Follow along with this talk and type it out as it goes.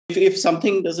if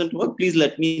something doesn't work, please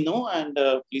let me know, and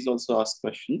please also ask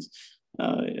questions.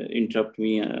 Interrupt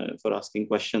me for asking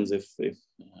questions if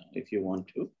you want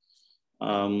to.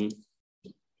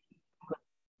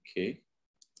 Okay,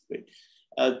 great.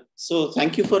 So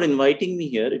thank you for inviting me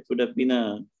here. It would have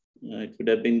been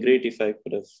great if I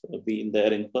could have been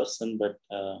there in person, but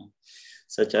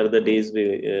such are the days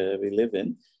we live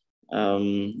in.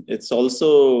 It's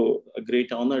also a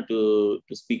great honor to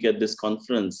speak at this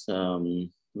conference,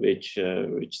 which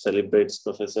celebrates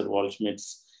Professor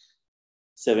Waldschmidt's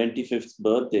 75th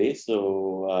birthday.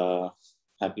 So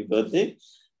happy birthday!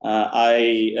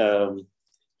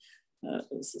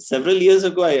 Several years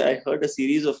ago, I heard a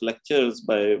series of lectures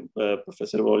by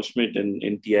Professor Waldschmidt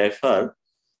in TIFR.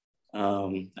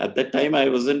 At that time, I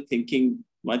wasn't thinking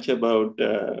much about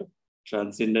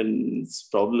transcendence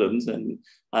problems, and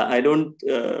I don't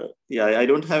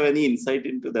have any insight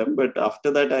into them. But after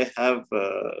that, I have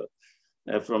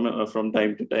from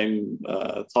time to time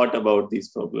thought about these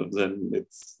problems, and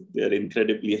they're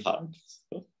incredibly hard.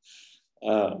 So,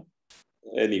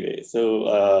 anyway,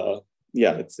 so.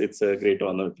 Yeah, it's a great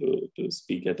honor to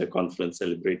speak at a conference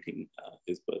celebrating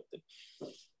his birthday.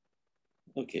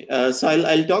 Okay, so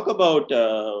I'll talk about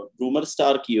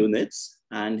Brumer-Stark units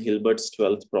and Hilbert's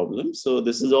 12th problem. So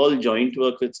this is all joint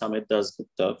work with Samit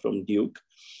Dasgupta from Duke.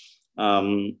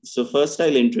 So first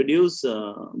I'll introduce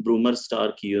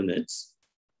Brumer-Stark units.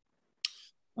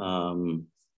 Tell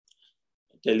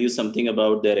you something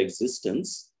about their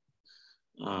existence.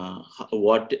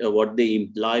 What they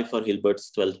imply for Hilbert's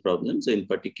 12th problem. So in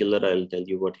particular, I'll tell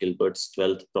you what Hilbert's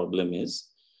 12th problem is.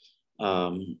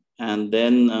 And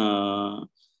then I'll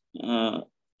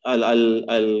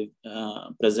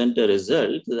present a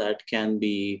result that can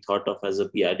be thought of as a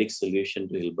p-adic solution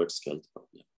to Hilbert's 12th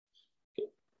problem. Okay.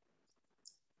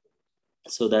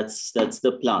 So that's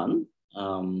the plan.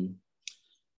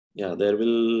 Yeah, there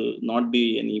will not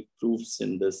be any proofs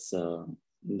in this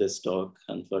talk,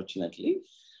 unfortunately.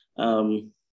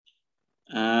 And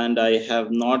I have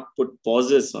not put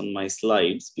pauses on my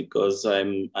slides because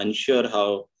I'm unsure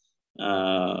how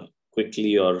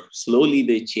quickly or slowly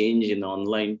they change in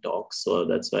online talks. So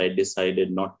that's why I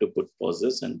decided not to put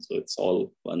pauses. And so it's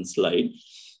all one slide.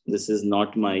 This is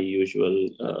not my usual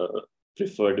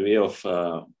preferred way of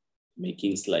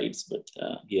making slides, but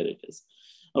here it is.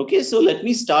 Okay, so let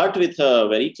me start with a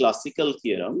very classical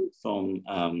theorem from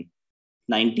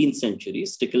 19th century,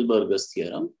 Stickelberger's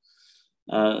theorem.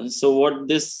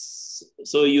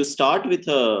 So you start with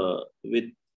an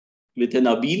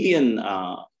abelian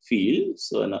field,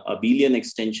 so an abelian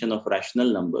extension of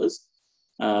rational numbers.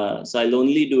 So I'll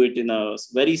only do it in a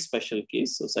very special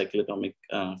case, so cyclotomic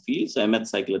field, so mth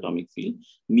cyclotomic field.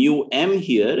 Mu m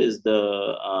here is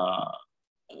the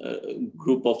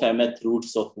group of mth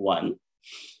roots of 1.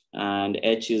 And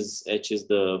H is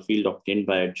the field obtained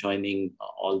by adjoining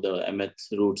all the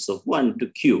mth roots of 1 to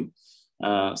Q.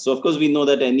 So of course we know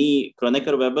that any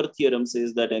Kronecker-Weber theorem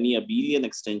says that any abelian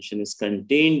extension is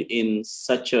contained in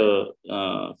such a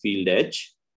field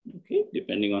H, okay,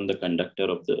 depending on the conductor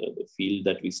of the field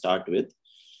that we start with.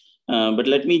 But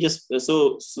let me just,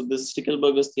 so this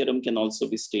Stickelberger's theorem can also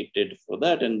be stated for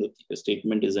that, and the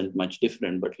statement isn't much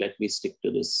different, but let me stick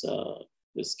to this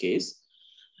case.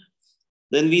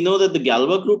 Then we know that the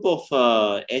Galois group of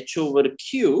H over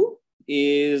Q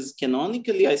is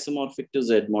canonically isomorphic to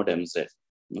Z mod MZ.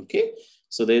 Okay,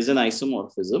 so there's an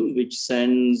isomorphism which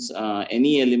sends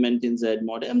any element in Z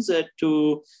mod MZ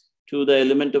to the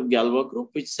element of Galois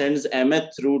group, which sends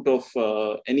mth root of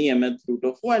any mth root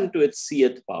of 1 to its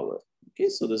cth power. Okay,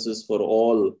 so this is for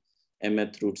all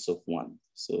mth roots of 1.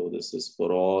 So this is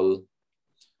for all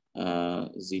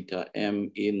zeta m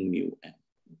in mu m.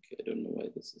 Okay, I don't know why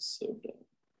this is so dumb.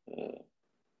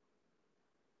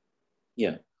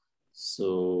 Yeah,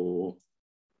 so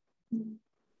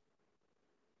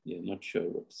yeah, not sure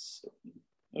what's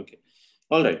okay.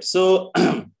 All right, so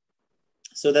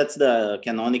so that's the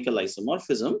canonical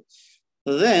isomorphism.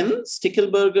 Then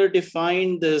Stickelberger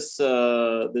defined this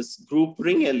this group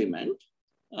ring element,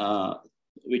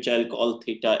 which I'll call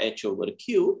theta h over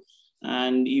q.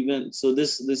 And even so,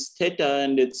 this theta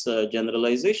and its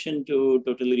generalization to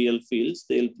totally real fields,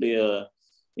 they'll play a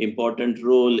important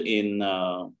role in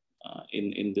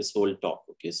this whole talk.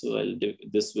 Okay, so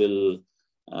this will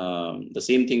the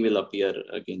same thing will appear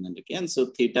again and again. So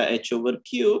theta h over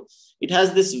q, it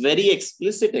has this very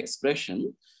explicit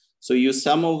expression. So you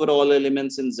sum over all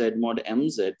elements in Z mod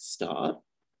mz star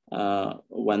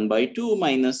 1 by 2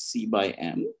 minus c by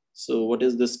m. So what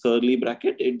is this curly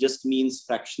bracket? It just means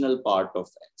fractional part of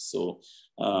X. So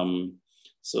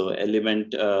so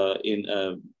element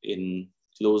in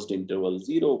closed interval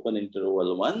 0, open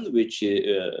interval 1, which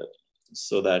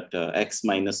so that x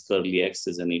minus curly x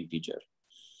is an integer.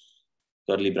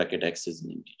 Curly bracket x is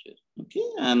an integer. Okay,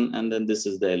 and then this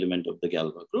is the element of the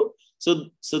Galois group. So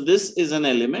this is an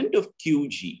element of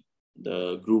QG,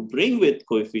 the group ring with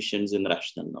coefficients in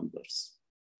rational numbers.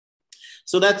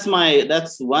 So that's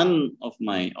one of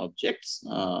my objects.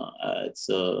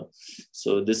 So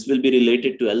this will be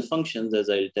related to L functions, as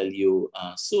I'll tell you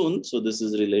soon. So this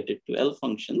is related to L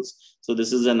functions. So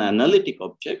this is an analytic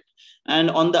object.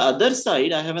 And on the other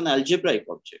side, I have an algebraic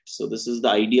object. So this is the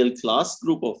ideal class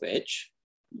group of H.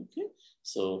 Okay.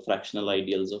 So fractional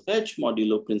ideals of H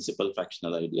modulo principal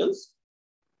fractional ideals.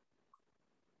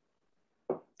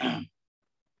 All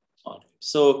right.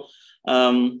 So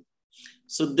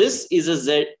so this is a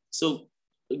Z. So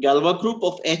Galois group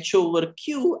of H over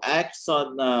Q acts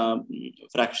on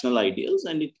fractional ideals,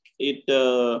 and it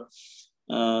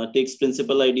takes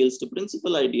principal ideals to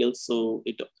principal ideals. So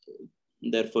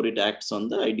therefore it acts on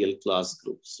the ideal class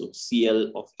group. So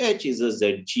CL of H is a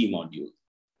ZG module.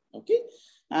 Okay.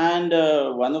 And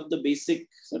one of the basic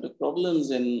sort of problems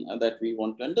that we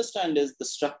want to understand is the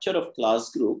structure of class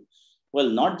group. Well,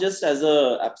 not just as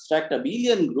a abstract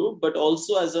abelian group, but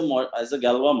also as a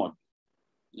Galois module.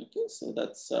 Okay, so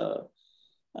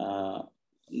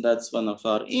that's one of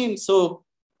our aims. So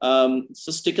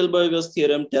Stickelberger's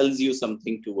theorem tells you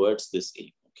something towards this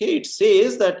aim. Okay, it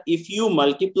says that if you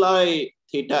multiply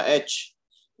theta h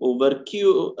over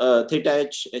q, theta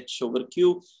h over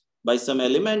q by some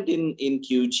element in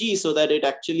QG, so that it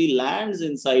actually lands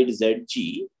inside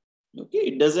ZG. Okay,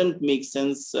 it doesn't make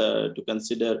sense to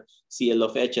consider CL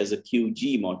of H as a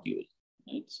QG module,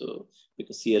 right? So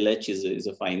because CLH is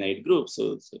a finite group,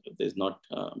 so there's not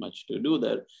much to do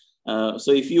there.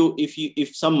 So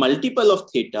if some multiple of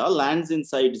theta lands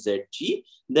inside ZG,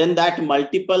 then that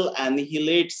multiple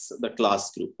annihilates the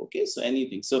class group. Okay, so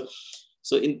anything. So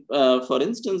for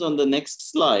instance, on the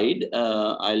next slide,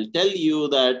 I'll tell you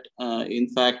that in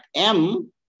fact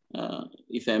M.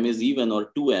 If M is even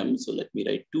or 2M, so let me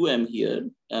write 2M here,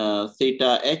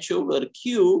 theta H over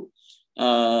Q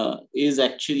is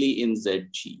actually in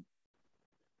ZG.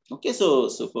 Okay, so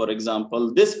for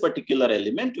example, this particular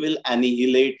element will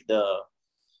annihilate the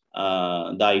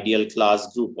ideal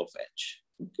class group of H.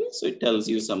 Okay, so it tells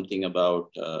you something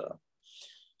about the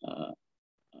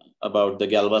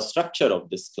Galois structure of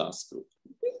this class group.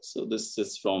 Okay, so this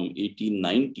is from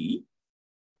 1890.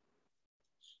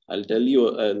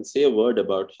 I'll say a word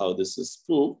about how this is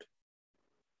proved.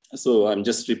 So I'm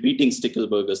just repeating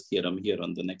Stickelberger's theorem here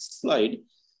on the next slide.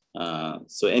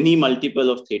 So any multiple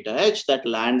of theta h that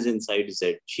lands inside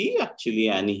ZG actually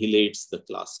annihilates the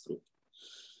class group.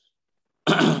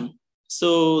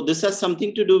 So this has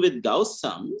something to do with Gauss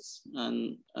sums,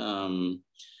 and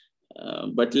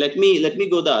but let me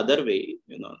go the other way.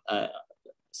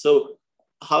 So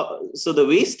the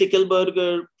way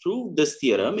Stickelberger proved this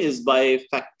theorem is by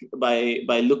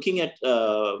looking at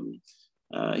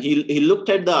he looked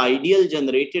at the ideal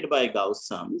generated by Gauss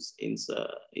sums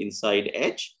inside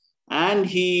H, and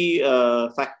he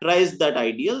factorized that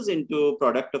ideals into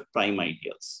product of prime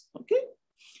ideals. Okay,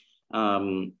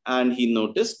 and he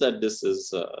noticed that this is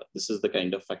the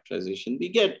kind of factorization we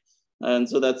get, and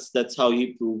so that's how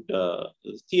he proved the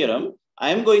theorem. I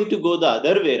am going to go the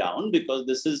other way around, because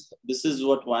this is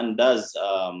what one does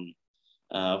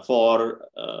for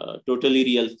totally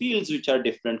real fields which are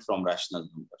different from rational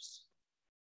numbers.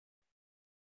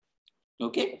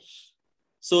 Okay,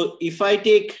 so if I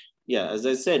take, as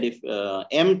I said, if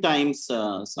m times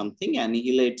something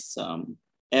annihilates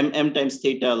m times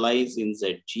theta lies in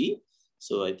ZG.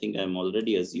 So I think I'm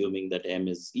already assuming that m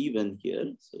is even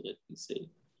here. So let me say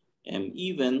m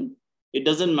even. It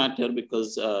doesn't matter,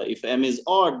 because if m is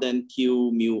odd, then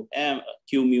q mu m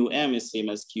is same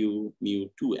as q mu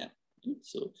 2m.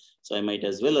 So I might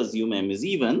as well assume m is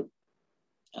even.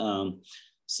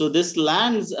 So this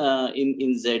lands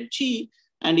in ZG,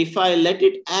 and if I let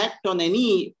it act on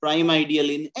any prime ideal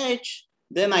in H,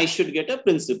 then I should get a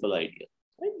principal ideal.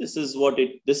 Right? This is what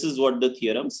the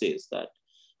theorem says, that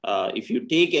if you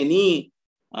take any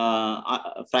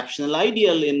fractional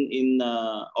ideal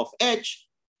of H,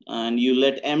 and you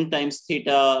let m times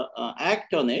theta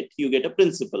act on it, you get a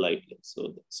principal ideal.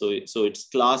 So its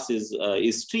class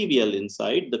is trivial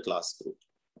inside the class group.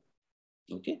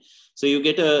 Okay, so you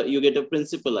get a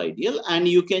principal ideal, and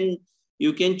you can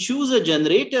choose a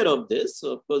generator of this.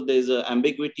 So of course, there's an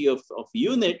ambiguity of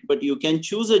unit, but you can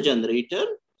choose a generator.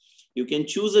 You can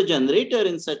choose a generator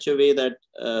in such a way that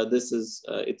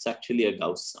it's actually a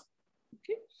Gauss sum.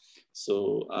 Okay,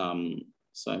 so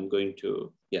I'm going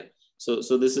to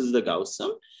So this is the Gauss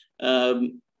sum.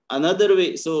 another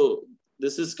way, so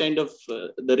this is kind of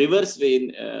the reverse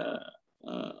way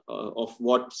of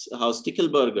how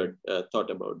Stickelberger thought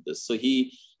about this. So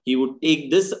he would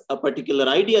take this a particular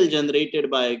ideal generated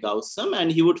by Gauss-sum,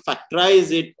 and he would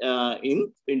factorize it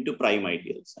into prime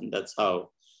ideals, and that's how.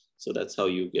 So that's how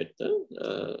you get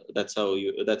the. That's how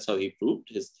he proved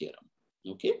his theorem.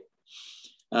 Okay.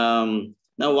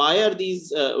 Now, why are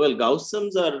these? Well,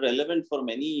 Gauss-sums are relevant for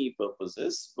many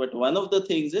purposes, but one of the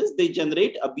things is they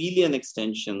generate abelian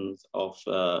extensions of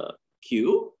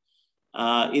Q.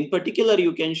 In particular,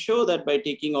 you can show that by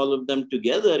taking all of them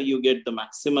together, you get the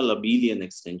maximal abelian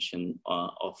extension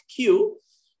of Q.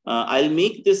 I'll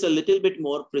make this a little bit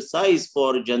more precise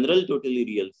for general totally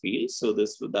real fields. So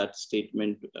that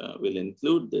statement will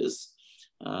include this.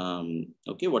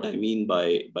 Okay, what I mean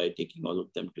by taking all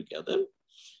of them together.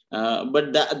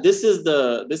 But this is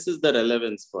the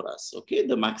relevance for us. Okay,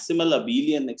 the maximal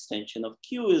abelian extension of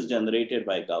Q is generated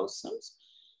by Gauss-sums,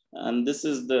 and this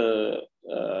is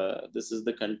this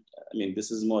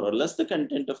is more or less the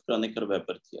content of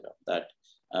Kronecker-Weber theorem, that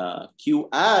Q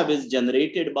ab is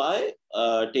generated by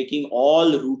taking all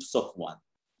roots of 1.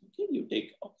 Okay, you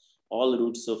take all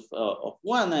roots of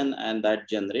 1, and that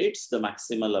generates the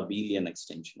maximal abelian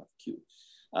extension of Q.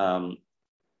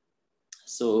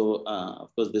 So,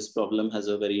 of course, this problem has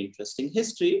a very interesting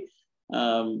history.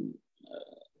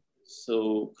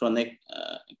 So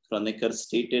Kronecker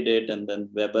stated it, and then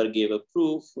Weber gave a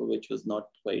proof, which was not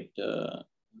quite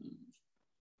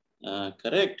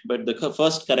correct. But the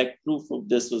first correct proof of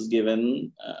this was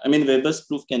given. Weber's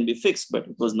proof can be fixed, but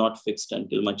it was not fixed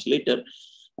until much later.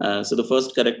 So the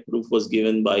first correct proof was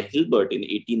given by Hilbert in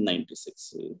 1896.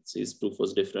 So his proof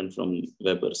was different from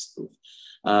Weber's proof.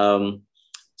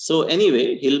 So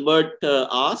anyway, Hilbert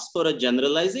asked for a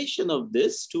generalization of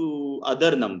this to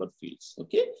other number fields.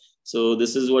 Okay, so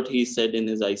this is what he said in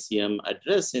his ICM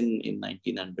address in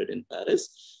 1900 in Paris.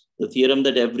 The theorem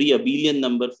that every abelian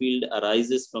number field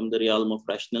arises from the realm of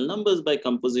rational numbers by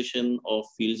composition of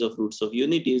fields of roots of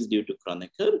unity is due to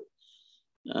Kronecker.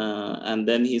 And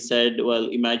then he said, well,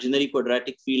 imaginary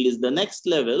quadratic field is the next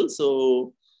level.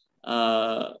 So,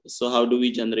 so how do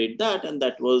we generate that? And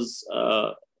that was,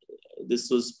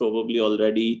 this was probably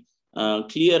already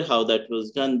clear how that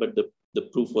was done, but the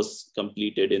proof was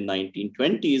completed in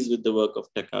 1920s with the work of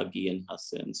Takagi and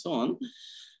Hasse and so on.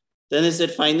 Then he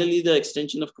said, finally, the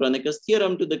extension of Kronecker's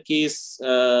theorem to the case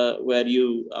where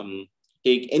you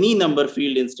take any number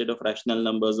field instead of rational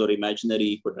numbers or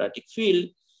imaginary quadratic field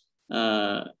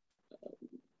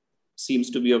seems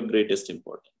to be of greatest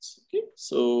importance. Okay,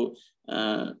 so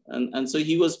and so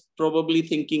he was probably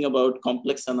thinking about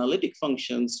complex analytic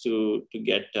functions to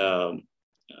get a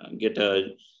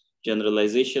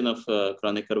generalization of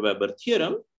Kronecker-Weber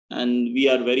theorem, and we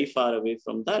are very far away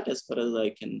from that as far as I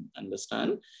can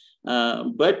understand.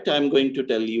 But I'm going to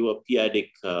tell you a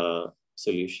p-adic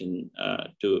solution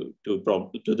to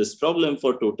this problem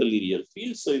for totally real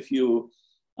fields. So if you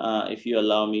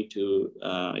allow me to,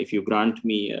 if you grant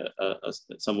me a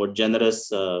somewhat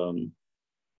generous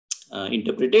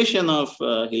interpretation of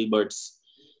Hilbert's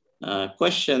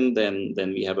question,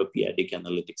 then we have a p-adic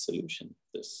analytic solution of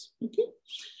this. Okay.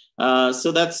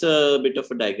 So that's a bit of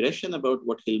a digression about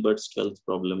what Hilbert's 12th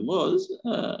problem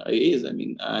is.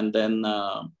 And then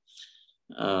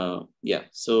yeah.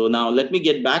 So now let me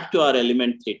get back to our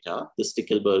element theta, the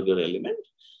Stickelberger element.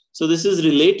 So this is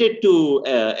related to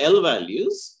L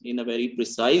values in a very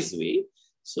precise way.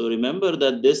 So remember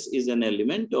that this is an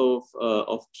element of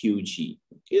QG.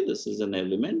 Okay, this is an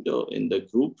element in the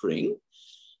group ring.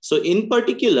 So in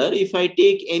particular, if I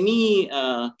take any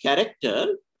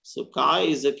character, so chi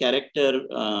is a character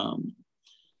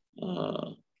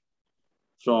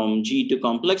from G to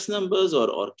complex numbers,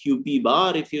 or QP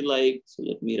bar if you like. So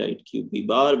let me write QP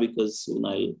bar, because soon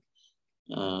I'll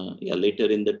later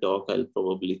in the talk, I'll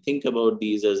probably think about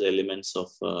these as elements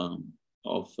of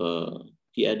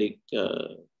p-adic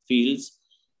fields.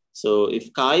 So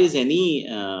if chi is any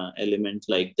element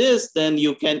like this, then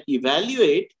you can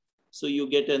evaluate. So you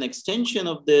get an extension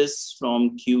of this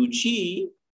from QG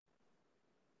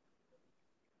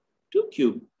to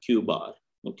Q bar.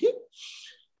 Okay.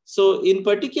 So in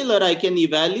particular, I can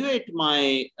evaluate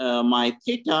my my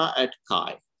theta at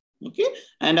chi. Okay,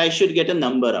 and I should get a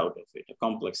number out of it, a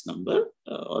complex number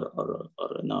or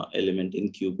an element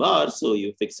in Q bar. So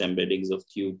you fix embeddings of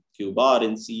Q bar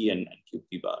in C and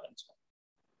QP bar and so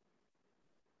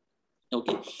on.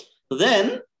 Okay,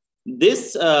 then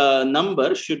this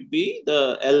number should be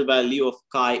the L value of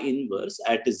chi inverse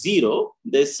at 0.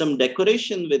 There's some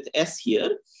decoration with S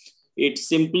here. It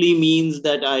simply means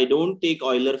that I don't take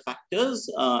Euler factors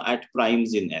at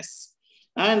primes in S.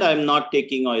 And I'm not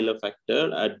taking Euler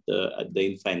factor at the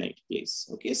infinite place.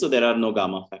 Okay, so there are no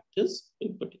gamma factors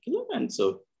in particular, and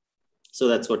so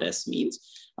that's what S means.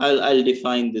 I'll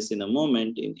define this in a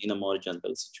moment in a more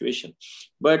general situation.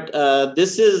 But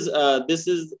this is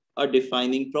a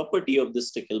defining property of the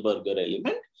Stickelberger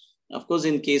element. Of course,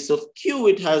 in case of Q,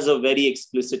 it has a very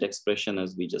explicit expression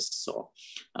as we just saw.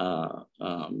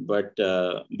 But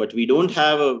we don't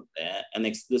have an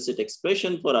explicit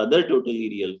expression for other totally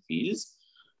real fields.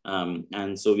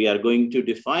 And so we are going to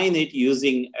define it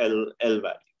using L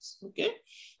values. Okay,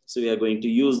 so we are going to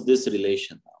use this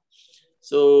relation now.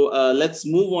 So let's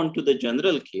move on to the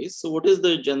general case. So what is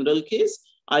the general case?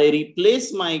 I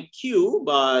replace my Q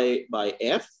by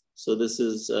F. So this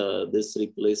is this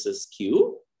replaces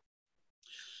Q,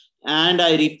 and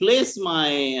I replace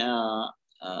my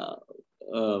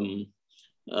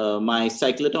my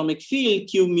cyclotomic field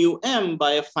Q mu M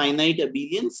by a finite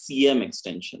abelian CM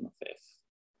extension of F.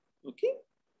 Okay.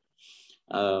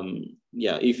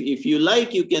 Yeah, if you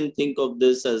like, you can think of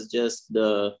this as just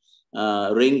the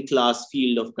ring class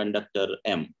field of conductor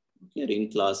M. Okay, ring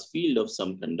class field of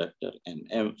some conductor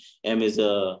M. M is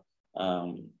a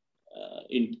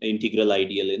integral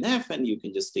ideal in F, and you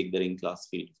can just take the ring class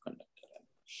field of conductor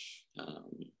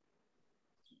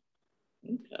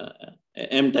M.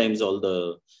 M times all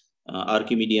the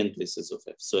Archimedean places of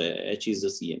F. So H is the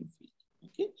CM field.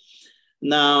 Okay.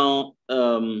 Now,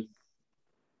 and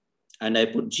I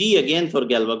put G again for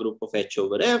Galois group of H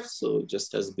over F. So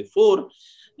just as before.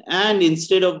 And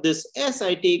instead of this S,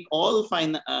 I take all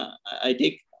I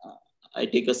take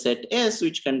a set S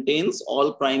which contains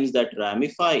all primes that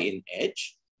ramify in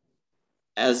H,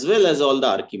 as well as all the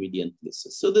Archimedean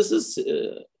places. So this is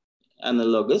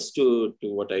analogous to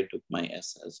what I took my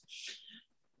S as.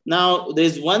 Now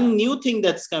there's one new thing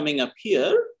that's coming up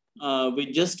here,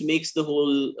 which just makes the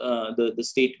whole the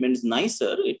statements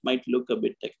nicer. It might look a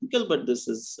bit technical, but this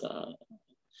is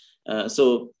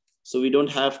so we don't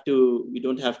have to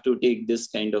take this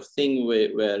kind of thing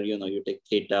where you take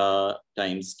theta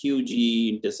times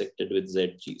QG intersected with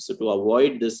ZG. So to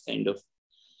avoid this kind of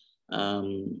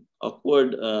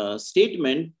awkward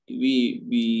statement,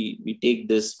 we take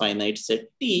this finite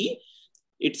set T.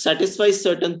 It satisfies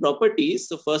certain properties.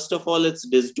 So first of all, it's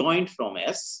disjoint from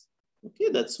S. Okay,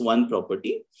 that's one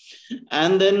property.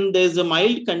 And then there's a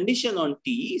mild condition on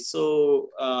T. So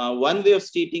one way of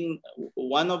stating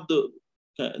one of the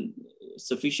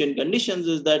sufficient conditions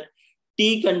is that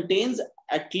T contains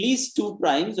at least two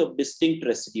primes of distinct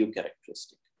residue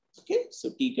characteristic. Okay,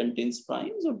 so T contains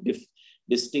primes of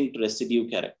distinct residue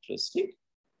characteristic.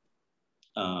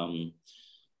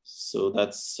 So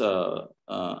that's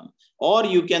or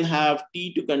you can have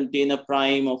T to contain a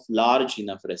prime of large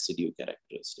enough residue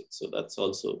characteristic. So that's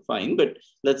also fine, but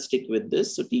let's stick with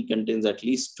this. So T contains at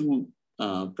least two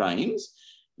primes.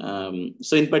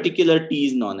 So in particular, T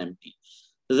is non-empty.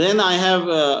 Then I have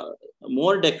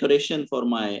more decoration for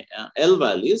my L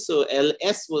values. So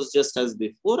LS was just as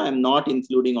before. I'm not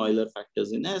including Euler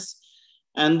factors in S.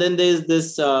 And then there's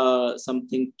this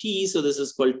something T. So this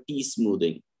is called T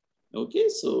smoothing. Okay,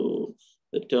 so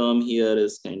the term here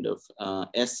is kind of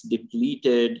S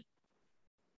depleted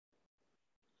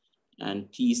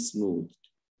and T smoothed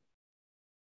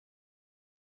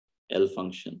L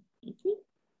function. Okay.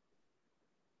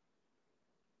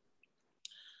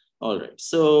 All right.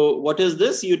 So what is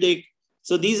this? You take,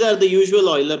 so these are the usual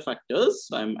Euler factors.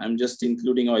 I'm just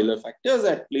including Euler factors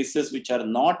at places which are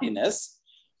not in S.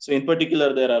 So in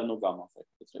particular, there are no gamma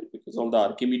factors, right? Because all the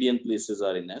Archimedean places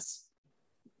are in S.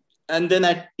 And then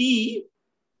at T,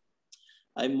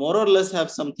 I more or less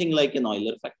have something like an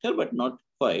Euler factor, but not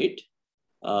quite.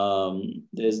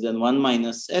 There's then 1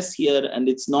 minus S here, and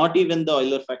it's not even the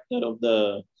Euler factor of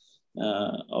the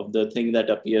thing that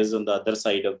appears on the other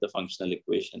side of the functional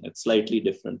equation. It's slightly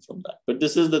different from that. But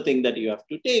this is the thing that you have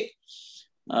to take.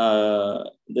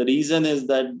 The reason is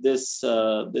that this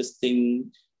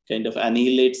thing kind of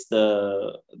annihilates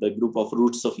the group of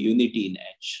roots of unity in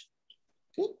H.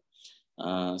 Okay?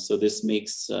 So this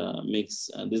this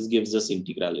gives us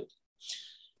integrality.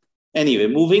 Anyway,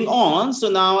 moving on. So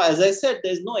now, as I said,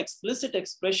 there's no explicit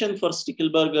expression for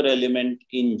Stickelberger element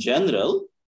in general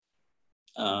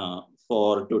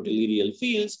for totally real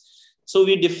fields. So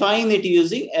we define it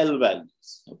using L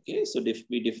values. Okay, so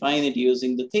we define it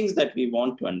using the things that we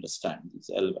want to understand,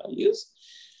 these L values.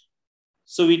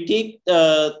 So we take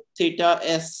theta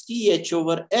STH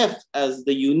over F as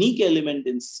the unique element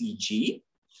in CG,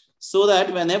 so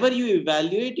that whenever you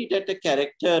evaluate it at a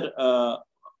character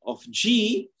of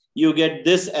G, you get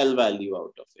this L value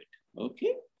out of it.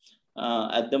 Okay.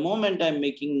 At the moment, I'm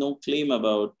making no claim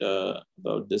about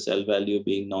this L value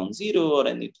being non-zero or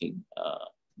anything.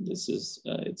 This is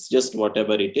it's just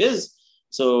whatever it is.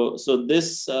 So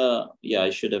this, yeah, I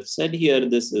should have said here,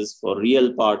 this is for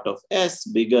real part of S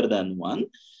bigger than 1.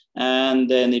 And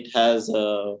then it has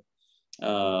a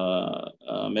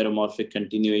meromorphic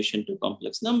continuation to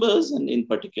complex numbers. And in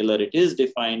particular, it is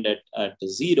defined at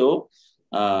 0.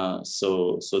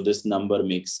 So this number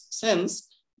makes sense.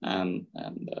 And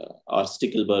our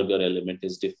Stickelberger element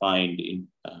is defined in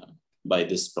by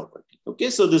this property. Okay,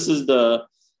 so this is the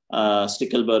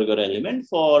Stickelberger element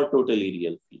for totally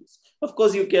real fields. Of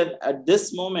course, you can, at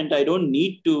this moment, I don't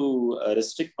need to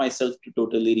restrict myself to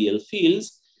totally real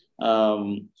fields.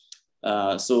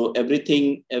 So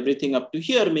everything up to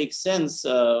here makes sense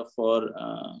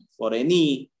for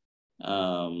any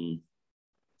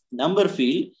number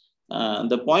field.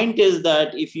 The point is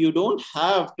that if you don't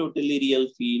have totally real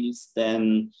fields,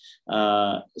 then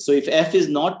so if F is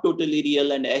not totally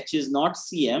real and H is not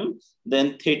CM,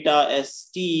 then theta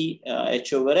ST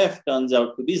H over F turns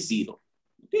out to be 0.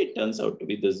 Okay, it turns out to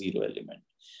be the 0 element.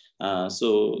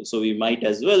 So we might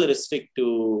as well restrict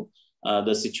to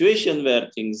the situation where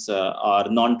things are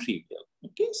non-trivial.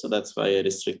 Okay, so that's why I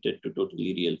restricted to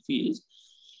totally real fields.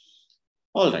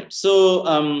 All right, so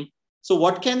so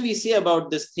what can we say about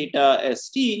this theta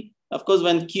ST? Of course,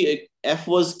 when F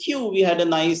was Q, we had a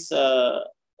nice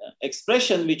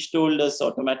expression which told us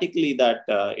automatically that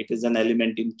it is an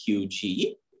element in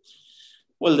QG.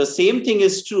 Well, the same thing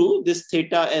is true. This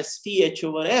theta ST H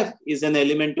over F is an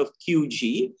element of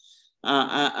QG.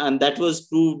 And that was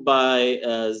proved by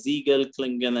Siegel,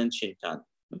 Klingen, and Shintani.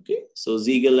 Okay, so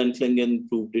Siegel and Klingen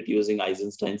proved it using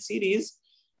Eisenstein series.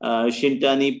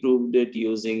 Shintani proved it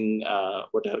using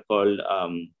what are called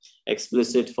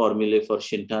explicit formulae for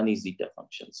Shintani zeta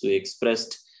functions. So he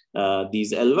expressed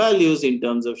these L values in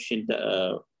terms of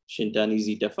Shintani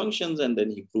zeta functions, and then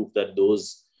he proved that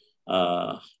those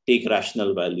take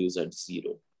rational values at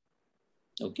 0.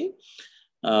 Okay,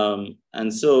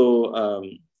 and so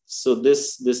so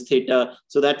this theta,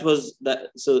 so that was that.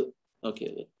 So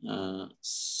okay.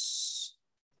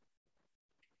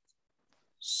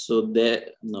 So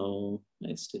there, no,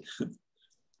 I still.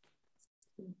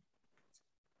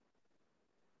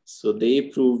 So they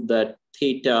proved that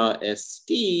theta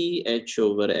ST H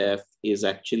over F is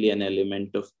actually an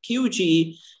element of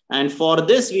QG. And for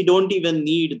this, we don't even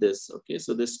need this. Okay,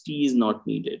 so this T is not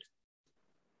needed.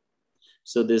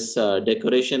 So this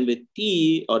decoration with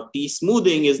T or T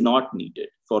smoothing is not needed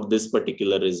for this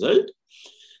particular result.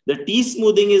 The T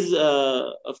smoothing is,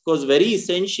 of course, very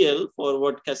essential for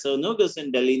what Casarnogas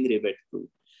and Deligne-Ribet proved.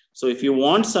 So if you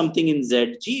want something in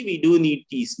ZG, we do need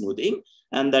T smoothing.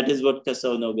 And that is what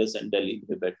Casarnogas and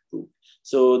Deligne-Ribet proved.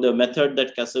 So the method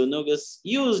that Casarnogas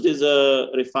used is a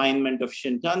refinement of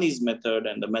Shintani's method,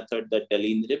 and the method that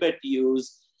Deligne-Ribet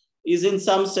used is in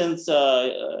some sense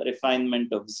a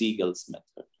refinement of Siegel's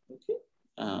method. Okay.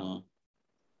 All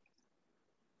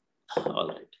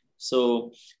right.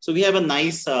 So we have a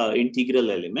nice integral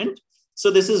element.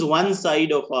 So this is one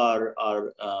side of our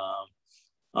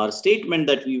statement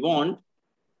that we want.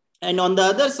 And on the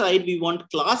other side, we want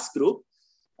class group.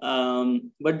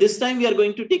 But this time we are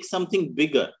going to take something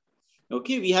bigger.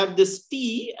 Okay, we have this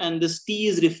T, and this T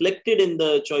is reflected in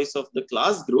the choice of the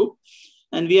class group.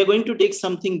 And we are going to take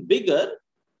something bigger.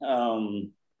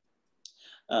 And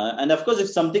of course, if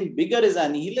something bigger is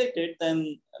annihilated,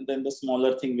 then the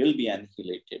smaller thing will be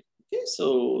annihilated. Okay,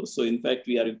 so in fact,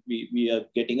 we are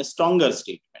getting a stronger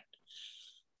statement.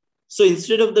 So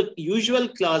instead of the usual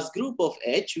class group of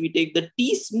H, we take the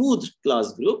T smooth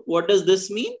class group. What does this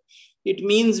mean? It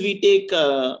means we take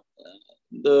all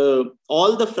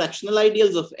the fractional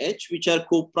ideals of H, which are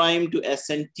co-prime to S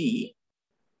and T.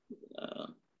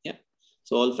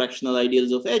 So all fractional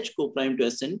ideals of H co-prime to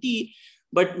S and T,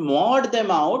 but mod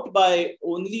them out by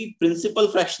only principal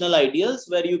fractional ideals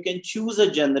where you can choose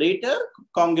a generator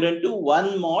congruent to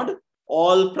 1 mod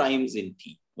all primes in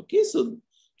T. Okay, so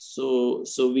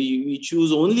we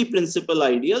choose only principal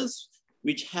ideals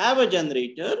which have a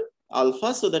generator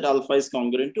alpha, so that alpha is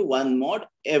congruent to 1 mod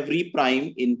every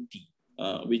prime in T,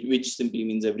 which simply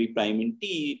means every prime in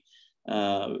T,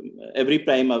 every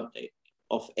prime of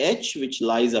H which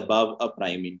lies above a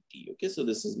prime in T. Okay, so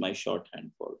this is my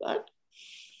shorthand for that.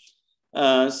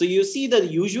 So you see the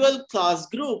usual class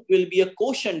group will be a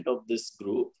quotient of this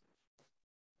group.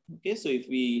 Okay, so if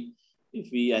we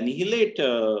annihilate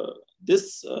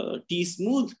this T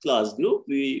smooth class group,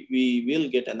 we will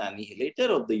get an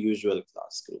annihilator of the usual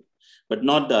class group, but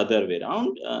not the other way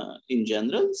around in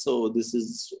general. So this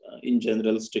is in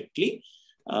general strictly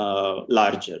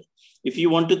larger. If you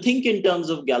want to think in terms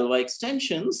of Galois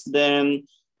extensions, then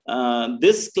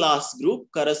this class group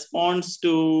corresponds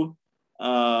to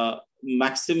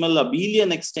maximal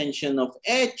abelian extension of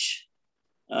H,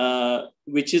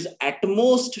 which is at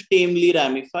most tamely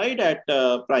ramified at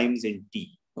primes in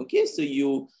T. Okay, so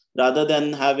you, rather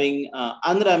than having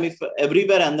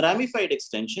everywhere unramified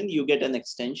extension, you get an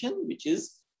extension which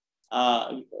is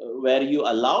where you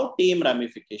allow tame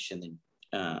ramification in,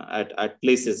 at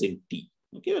places in T.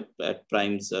 Okay, at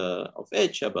primes of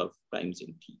H above primes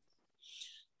in T.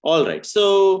 All right,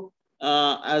 so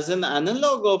as an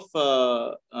analog of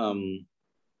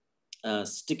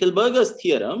Stickelberger's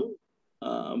theorem,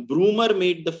 Brumer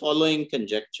made the following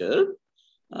conjecture.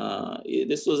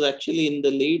 This was actually in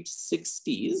the late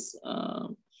 60s.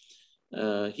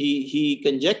 He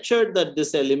conjectured that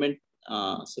this element,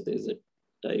 so there's a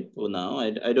typo now.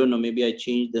 I don't know, maybe I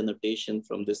changed the notation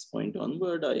from this point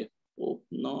onward. I hope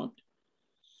not.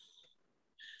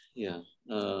 Yeah.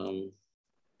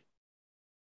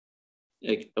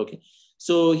 Okay.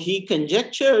 So he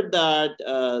conjectured that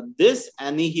this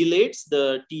annihilates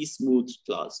the T-smooth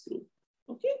class group.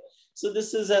 Okay. So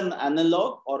this is an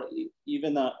analog or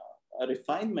even a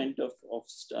refinement of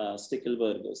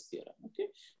Stickelberger's theorem. Okay.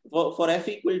 For F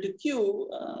equal to Q,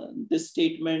 this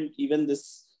statement, even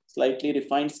this slightly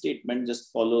refined statement,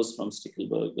 just follows from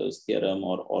Stickelberger's theorem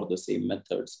or the same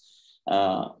methods.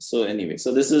 So anyway,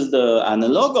 so this is the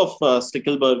analog of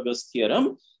Stickelberger's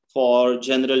theorem for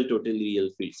general totally real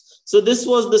fields. So this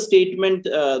was the statement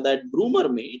that Brumer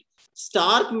made.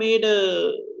 Stark made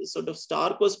a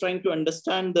Stark was trying to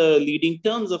understand the leading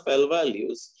terms of L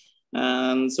values.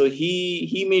 And so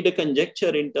he made a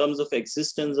conjecture in terms of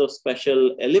existence of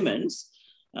special elements.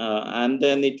 And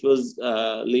then it was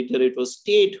later it was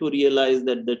Tate who realized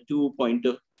that the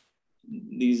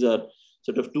these are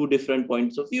sort of two different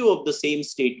points of view of the same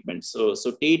statement. So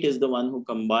Tate is the one who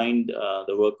combined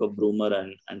the work of Brumer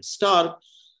and Stark.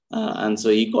 And so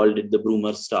he called it the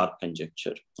Brumer-Stark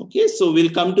conjecture. Okay, so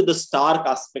we'll come to the Stark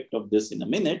aspect of this in a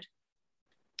minute.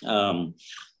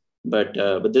 But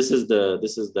this is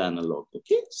the analog.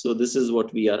 Okay, so this is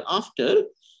what we are after.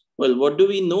 Well, what do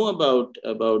we know about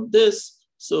this?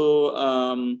 So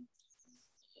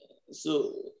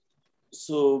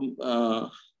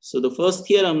the first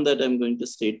theorem that I'm going to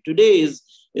state today is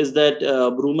that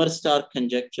Brumer-Stark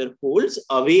conjecture holds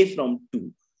away from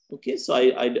 2. Okay, so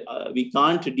we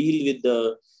can't deal with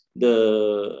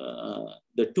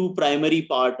the 2 primary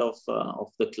part of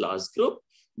the class group,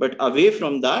 but away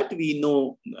from that we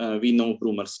know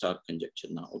Brumer-Stark conjecture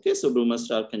now. Okay, so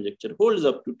Brumer-Stark conjecture holds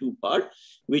up to 2 part,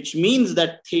 which means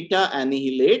that theta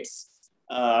annihilates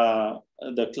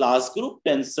the class group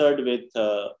tensored with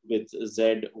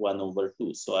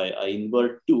Z1/2. So I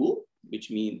invert 2, which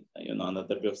means,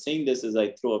 another way of saying this is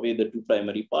I throw away the 2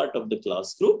 primary part of the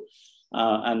class group,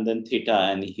 and then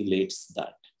theta annihilates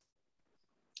that.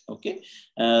 Okay,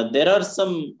 there are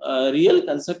some real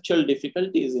conceptual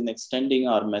difficulties in extending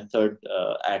our method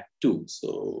at 2.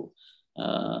 So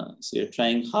you're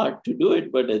trying hard to do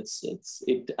it, but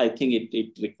I think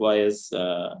it requires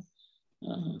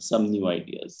some new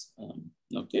ideas.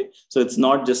 Okay, so it's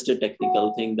not just a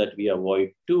technical thing that we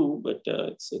avoid 2, but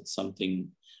it's something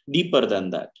deeper than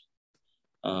that.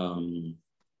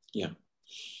 Yeah.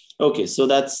 Okay, so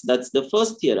that's the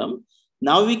first theorem.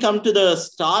 Now we come to the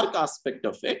Stark aspect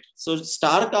of it. So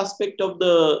Stark aspect of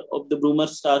the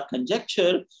Brumer-Stark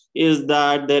conjecture is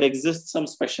that there exists some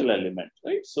special element,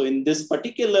 right? So in this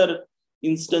particular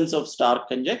instance of Stark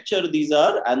conjecture, these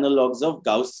are analogs of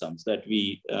Gauss sums that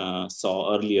we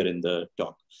saw earlier in the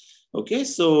talk. Okay,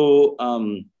 so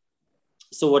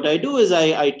what I do is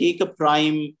I take a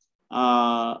prime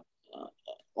of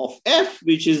F,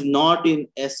 which is not in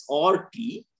S or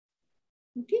T.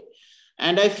 Okay,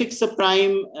 and I fix a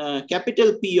prime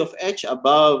capital P of H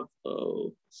above.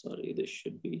 Oh, sorry, this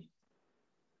should be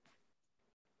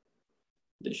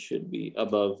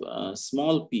above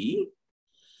small p.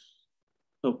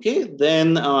 Okay,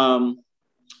 then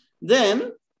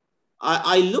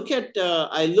I look at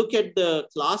the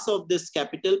class of this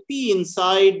capital P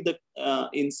inside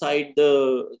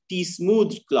the T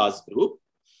smooth class group,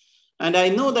 and I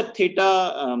know that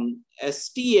theta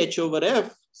ST H over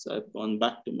F. So I've gone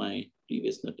back to my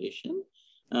previous notation.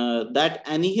 That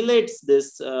annihilates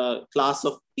this class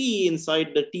of P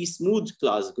inside the T smooth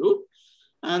class group.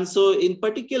 And so in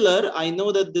particular, I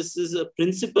know that this is a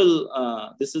principal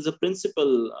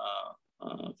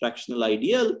fractional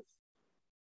ideal.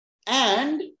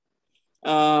 And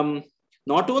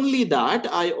not only that,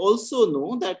 I also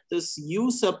know that this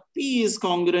U sub P is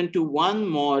congruent to 1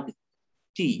 mod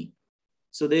T.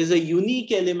 So there's a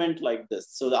unique element like this.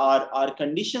 So our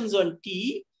conditions on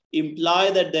T imply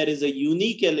that there is a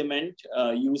unique element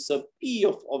U sub P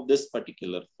of this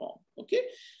particular form. Okay.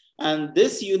 And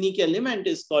this unique element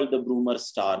is called the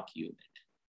Brumer-Stark unit.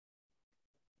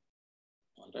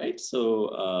 All right.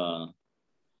 So,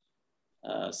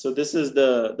 so this is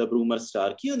the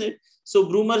Brumer-Stark unit. So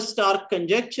Brumer-Stark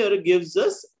conjecture gives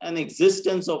us an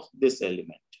existence of this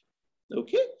element.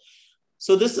 Okay.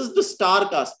 So this is the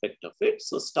Stark aspect of it.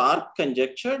 So Stark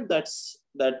conjectured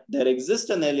that there exists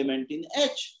an element in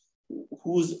H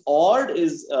whose odd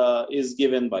is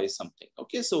given by something.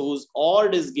 Okay. So whose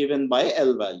odd is given by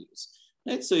L values.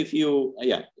 Right. So if you,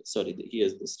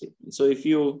 here's the statement. So if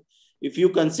you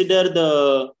consider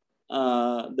the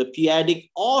p-adic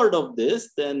odd of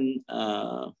this, then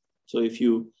so if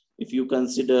you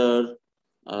consider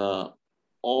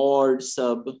odd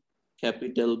sub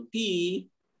capital P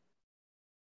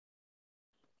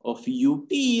of UP,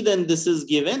 then this is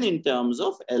given in terms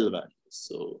of L values.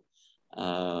 So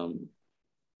okay,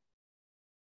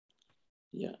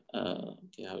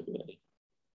 how do I?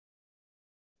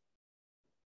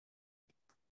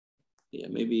 Yeah,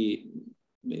 maybe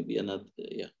another,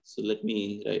 yeah. So let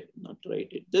me not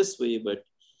write it this way, but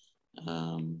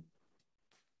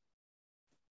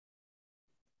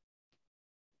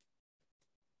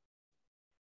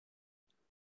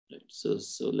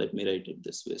so let me write it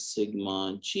this way: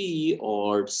 sigma G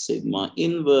or sigma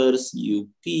inverse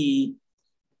UP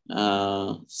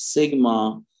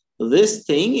sigma. This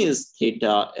thing is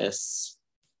theta S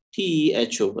T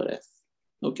H over F.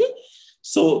 Okay,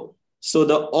 so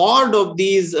the odd of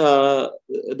these,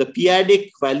 the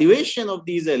p-adic valuation of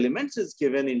these elements is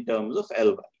given in terms of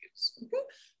L values. Okay?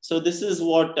 So this is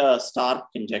what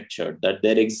Stark conjectured, that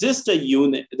there exists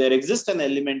an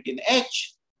element in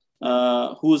H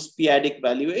whose p-adic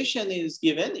valuation is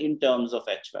given in terms of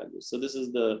H values. So this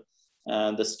is the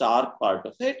Stark part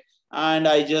of it. And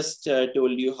I just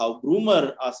told you how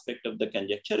Brumer aspect of the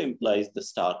conjecture implies the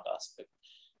Stark aspect.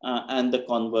 And the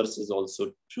converse is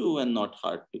also true and not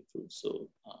hard to prove. So,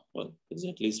 well, there's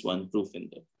at least one proof in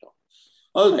the talk.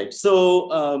 All right. So,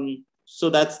 so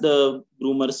that's the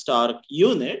Brumer-Stark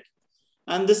unit.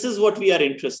 And this is what we are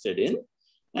interested in.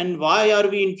 And why are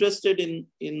we interested in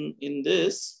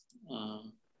this?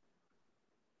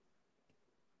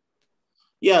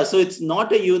 Yeah, so it's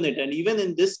not a unit. And even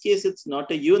in this case, it's not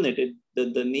a unit.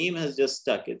 The name has just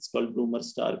stuck. It's called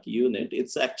Brumer-Stark unit.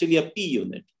 It's actually a P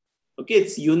unit. Okay,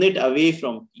 it's unit away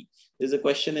from P. There's a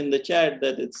question in the chat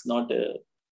that it's not a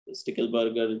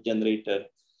Stickelberger generator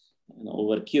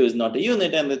over Q is not a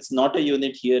unit, and it's not a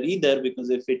unit here either, because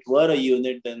if it were a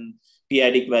unit, then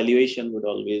p-adic valuation would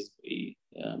always be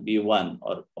 1,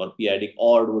 or p-adic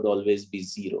odd would always be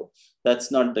 0.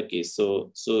 That's not the case.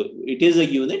 So it is a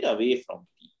unit away from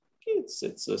P. Okay,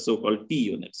 it's a so-called P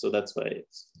unit. So that's why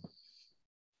it's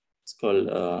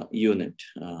called unit.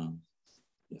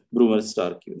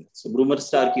 Brumer-Stark units. So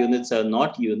Brumer-Stark units are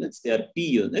not units, they are P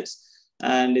units.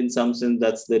 And in some sense,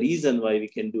 that's the reason why we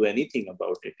can do anything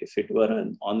about it. If it were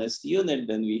an honest unit,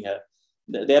 then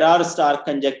there are Stark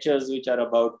conjectures which are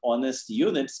about honest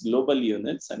units, global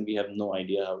units, and we have no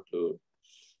idea how to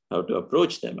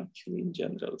approach them actually in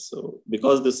general. So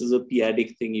because this is a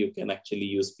p-adic thing, you can actually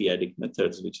use p-adic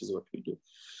methods, which is what we do.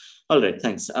 All right,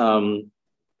 thanks.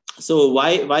 So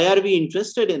why are we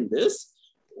interested in this?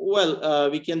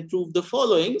 Well, we can prove the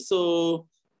following. So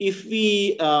if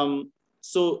we,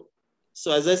 so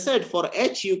as I said, for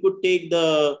H, you could take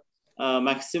the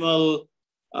maximal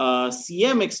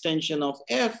CM extension of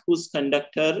F, whose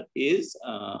conductor is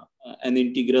an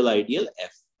integral ideal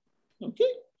F.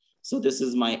 Okay, so this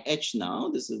is my H now.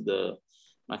 This is the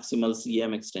maximal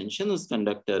CM extension whose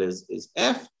conductor is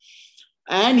F.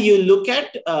 And you look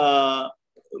at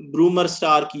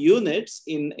Brumer-Stark units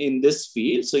in this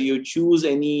field. So you choose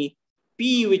any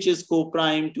P which is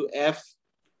co-prime to F,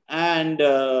 and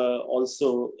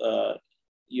also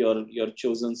your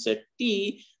chosen set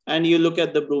T, and you look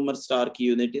at the Brumer-Stark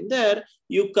unit in there.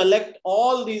 You collect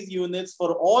all these units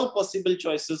for all possible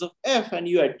choices of F, and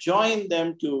you adjoin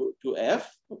them to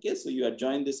F. Okay, so you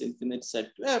adjoin this infinite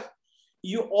set to F.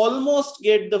 You almost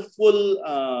get the full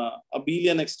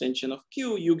abelian extension of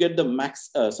Q. You get the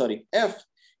F.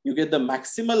 You get the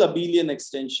maximal abelian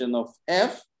extension of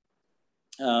F,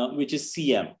 which is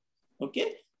CM.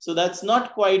 Okay, so that's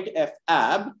not quite F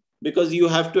ab, because you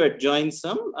have to adjoin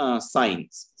some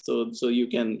signs. So you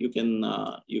can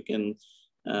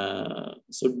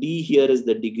so D here is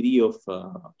the degree of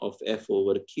F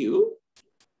over Q.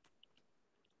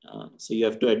 So you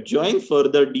have to adjoin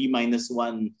further D minus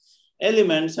 1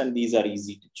 elements, and these are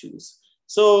easy to choose.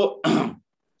 So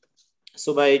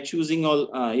So by choosing all,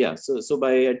 so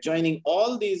by adjoining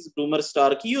all these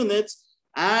Brumer-Stark units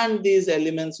and these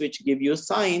elements which give you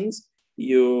signs,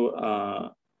 you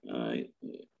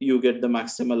you get the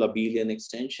maximal abelian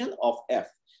extension of F.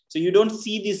 So you don't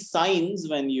see these signs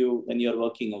when you're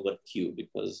working over Q,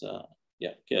 because you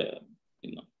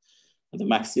know, the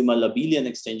maximal abelian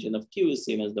extension of Q is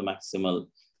same as the maximal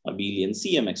abelian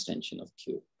CM extension of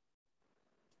Q.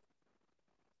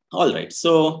 All right,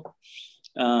 so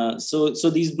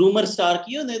these Brumer-Stark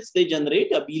units, they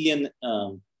generate abelian.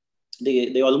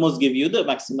 They almost give you the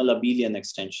maximal abelian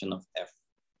extension of F.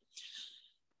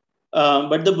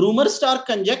 But the Brumer-Stark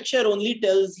conjecture only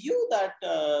tells you that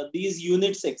these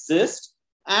units exist,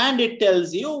 and it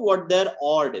tells you what their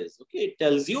ord is. Okay, it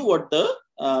tells you what the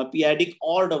p-adic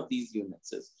ord of these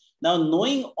units is. Now,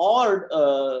 knowing ord,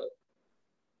 so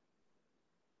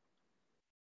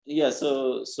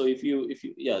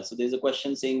there's a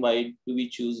question saying, why do we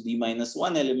choose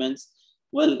d-1 elements?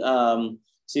 Well,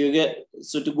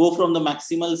 so to go from the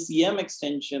maximal CM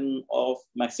extension of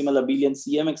maximal abelian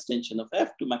CM extension of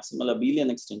F to maximal abelian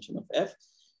extension of F,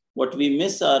 what we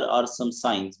miss are some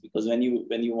signs, because when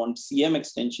you want CM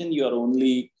extension, you are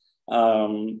only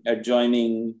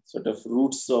adjoining sort of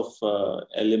roots of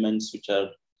elements which are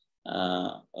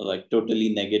like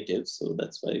totally negative. So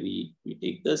that's why we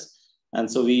take this. And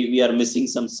so we are missing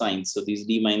some signs. So these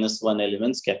d-1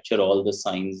 elements capture all the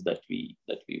signs that we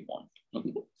want.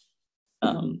 Okay.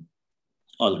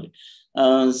 All right.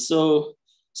 So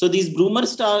these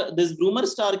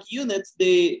Brumer-Stark units,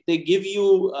 they give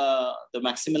you the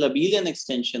maximal abelian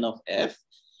extension of F.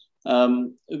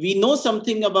 We know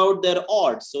something about their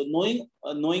ord. So knowing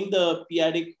the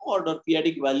p-adic ord or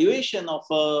p-adic valuation of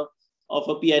a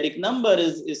p-adic number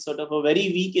is sort of a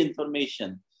very weak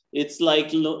information. It's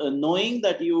like knowing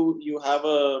that you have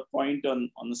a point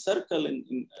on a circle, and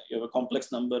you have a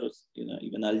complex number,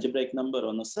 even algebraic number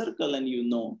on a circle, and you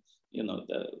know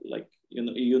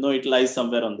it lies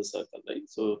somewhere on the circle, right?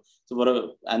 So for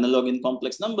an analog in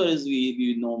complex number is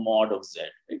we know mod of Z,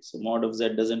 right? So mod of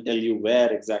Z doesn't tell you where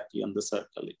exactly on the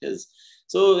circle it is.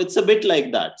 So it's a bit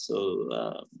like that. So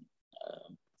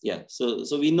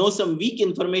so we know some weak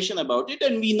information about it,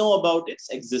 and we know about its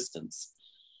existence.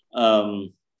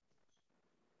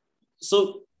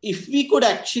 So if we could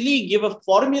actually give a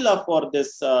formula for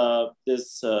this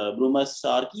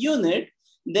Brumer-Stark unit,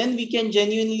 then we can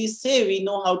genuinely say we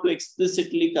know how to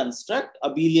explicitly construct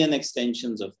abelian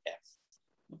extensions of F.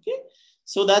 Okay,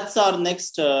 so that's our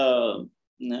next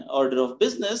order of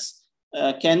business.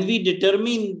 Can we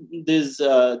determine these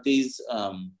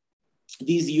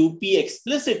UP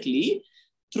explicitly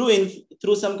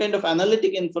through some kind of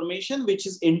analytic information which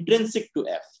is intrinsic to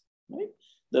F, right?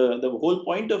 The whole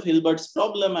point of Hilbert's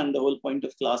problem and the whole point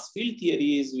of class field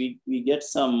theory is we get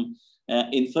some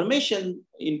information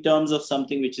in terms of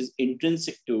something which is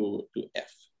intrinsic to F.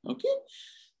 Okay,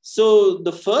 so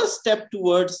the first step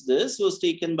towards this was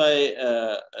taken by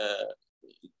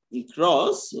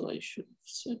Cross. So I should have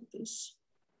said this.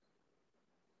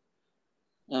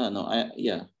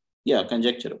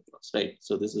 Conjecture of Cross, right?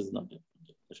 So this is not it.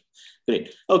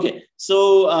 Great. Okay.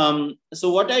 So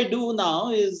what I do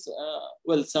now is,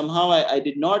 somehow I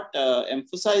did not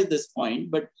emphasize this point,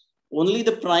 but only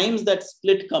the primes that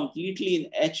split completely in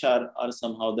H are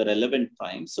somehow the relevant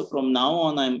primes. So from now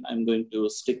on, I'm going to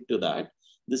stick to that.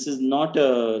 This is not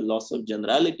a loss of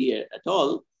generality at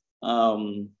all.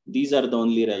 These are the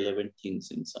only relevant things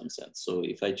in some sense. So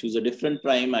if I choose a different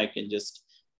prime, I can just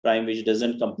prime which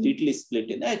doesn't completely split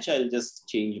in H, I'll just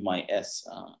change my S.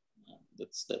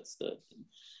 That's the thing.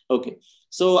 Okay,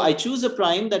 so I choose a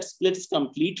prime that splits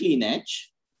completely in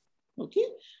H. Okay,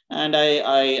 and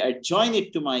I join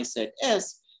it to my set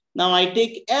S. Now I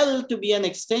take L to be an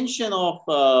extension of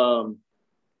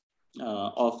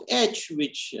H,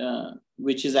 which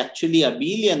is actually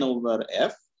abelian over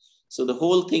F. So the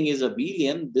whole thing is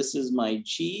abelian. This is my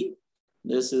G,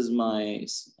 this is my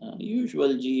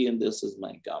usual G, and this is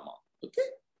my gamma. Okay.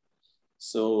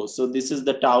 So this is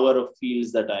the tower of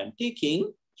fields that I'm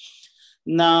taking.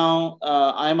 Now,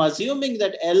 I'm assuming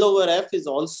that L over F is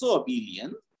also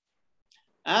abelian,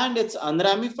 and it's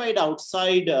unramified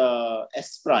outside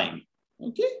S prime.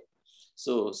 Okay,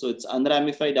 so it's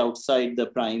unramified outside the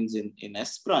primes in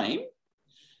S prime,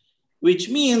 which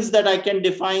means that I can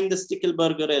define the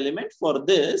Stickelberger element for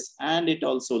this, and it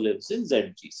also lives in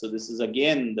ZG. So this is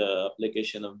again the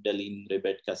application of Deligne,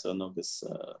 Ribet, Casanovis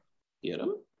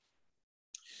theorem.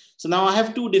 So now I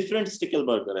have two different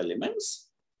Stickelberger elements.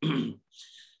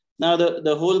 Now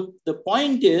the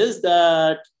point is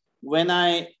that when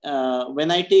I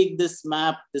take this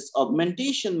map, this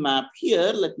augmentation map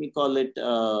here, let me call it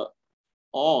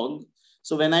aug.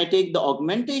 So when I take the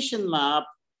augmentation map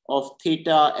of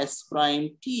theta S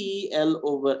prime T L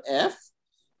over F,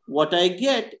 what I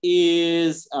get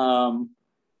is 1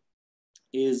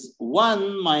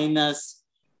 minus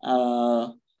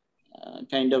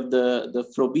kind of the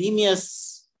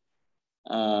Frobenius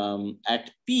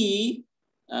at P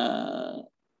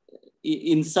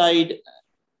inside,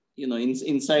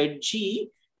 inside G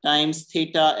times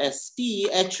theta ST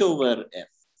H over F.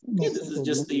 Okay, this is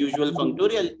just the usual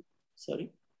functorial.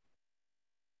 Sorry.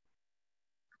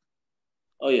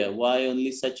 Oh yeah, why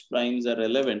only such primes are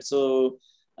relevant? So,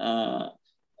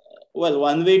 well,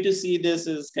 one way to see this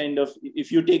is kind of,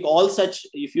 if you take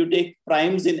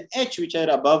primes in H which are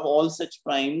above all such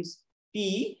primes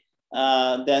P,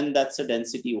 then that's a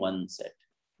density 1 set.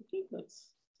 Okay, that's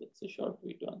a short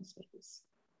way to answer this.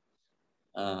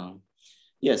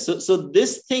 Yeah, so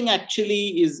this thing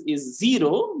actually is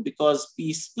 0 because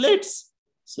P splits.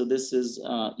 So this is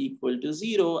equal to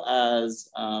 0 as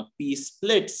P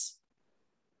splits.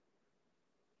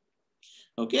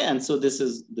 Okay, and so this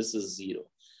is 0.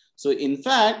 So in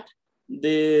fact,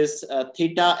 this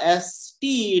theta ST,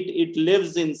 it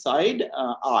lives inside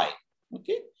I.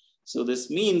 Okay, so this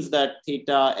means that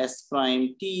theta S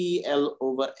prime T L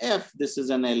over F, this is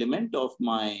an element of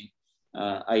my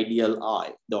ideal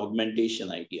I, the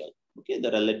augmentation ideal. Okay,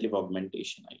 the relative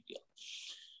augmentation ideal.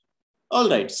 All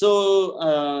right,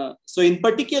 so so in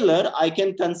particular, I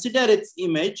can consider its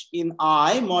image in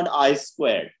I mod I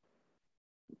squared.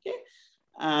 Okay.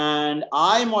 And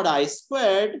I mod I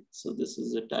squared, so this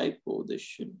is a typo, this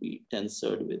should be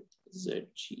tensored with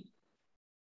ZG.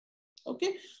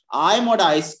 Okay, I mod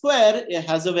I square, it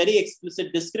has a very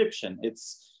explicit description.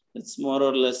 It's more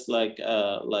or less like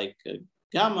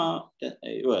gamma,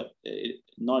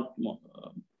 not more,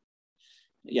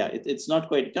 yeah, it's not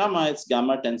quite gamma, it's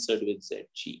gamma tensored with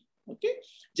ZG. Okay,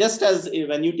 just as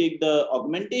when you take the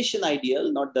augmentation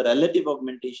ideal, not the relative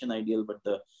augmentation ideal, but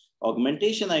the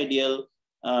augmentation ideal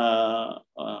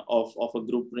of a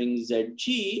group ring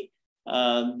ZG,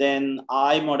 then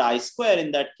I mod I square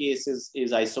in that case is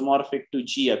isomorphic to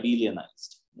G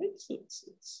abelianized. Right? So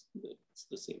it's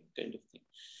the same kind of thing.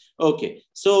 Okay,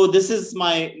 so this is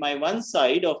my one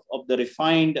side of the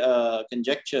refined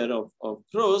conjecture of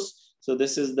Gross. So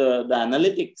this is the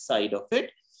analytic side of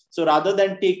it. So rather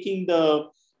than taking the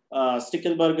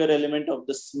Stickelberger element of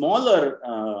the smaller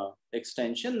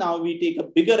extension, now we take a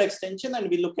bigger extension and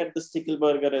we look at the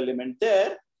Stickelberger element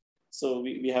there. So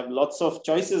we have lots of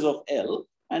choices of L,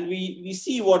 and we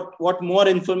see what more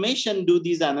information do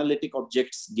these analytic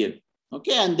objects give.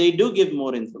 Okay, and they do give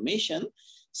more information.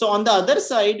 So on the other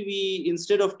side, we,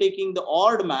 instead of taking the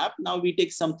odd map, now we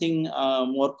take something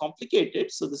more complicated.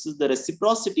 So this is the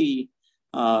reciprocity,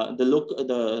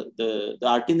 the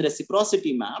Artin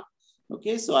reciprocity map.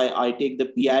 Okay, so I take the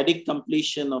p-adic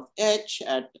completion of H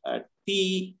at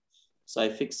P. So I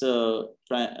fix a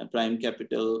prime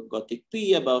capital Gothic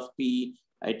P above P.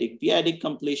 I take p-adic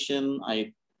completion.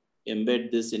 I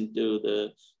embed this into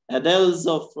the adels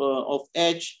of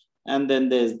H. And then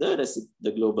there's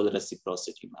the global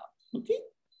reciprocity map. Okay,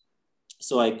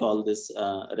 so I call this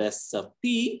res sub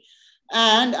P,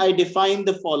 and I define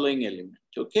the following element.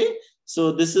 Okay,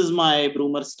 so this is my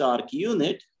Brumer-Stark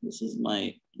unit. This is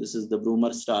the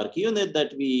Brumer-Stark unit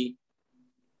that we.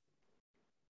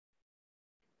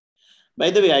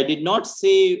 By the way, I did not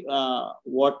say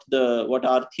what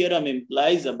our theorem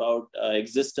implies about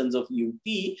existence of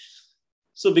UP.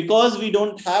 So because we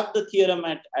don't have the theorem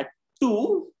at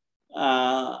 2.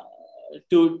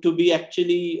 To be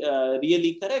actually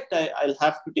really correct, I'll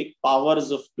have to take powers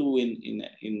of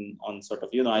 2 on sort of,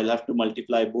 I'll have to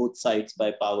multiply both sides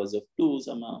by powers of 2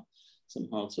 somehow.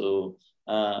 So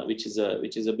which is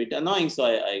a bit annoying. So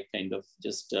I kind of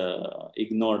just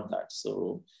ignored that.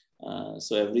 So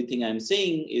everything I'm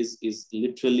saying is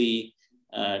literally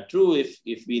true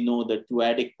if we know the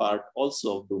two-adic part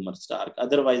also of Brumer-Stark.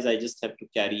 Otherwise, I just have to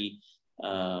carry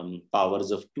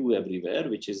powers of 2 everywhere,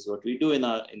 which is what we do in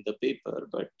the paper.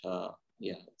 But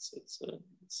yeah,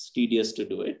 it's tedious to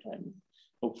do it, and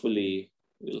hopefully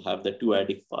we'll have the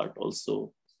two-adic part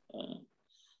also.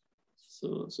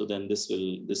 So then this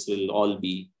will all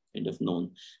be kind of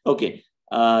known. Okay,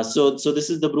 so this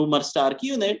is the Brumer-Stark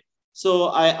unit. So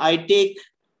I take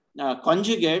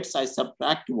conjugates, I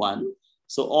subtract 1.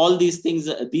 So all these things,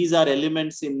 these are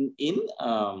elements in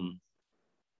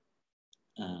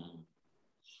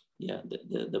yeah,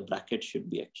 the bracket should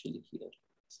be actually here.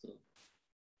 So,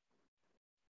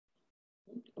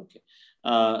 okay.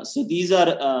 So these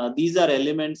are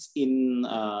elements in.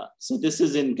 So this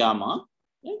is in gamma.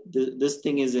 Right? This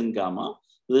thing is in gamma.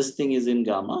 this thing is in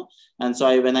gamma. And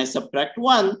so when I subtract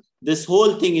 1, this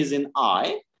whole thing is in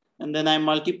I. And then I'm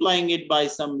multiplying it by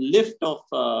some lift of,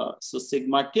 so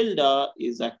sigma tilde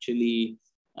is actually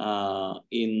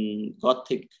in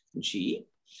Gothic G.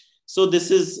 So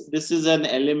this is an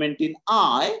element in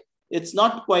I. It's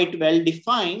not quite well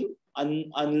defined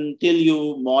until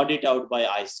you mod it out by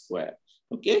I square.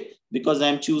 Okay, because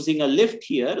I'm choosing a lift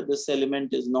here, this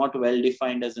element is not well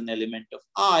defined as an element of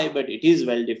I, but it is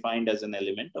well defined as an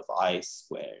element of I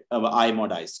squared, I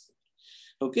mod I squared.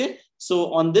 Okay,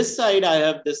 so on this side, I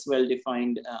have this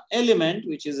well-defined element,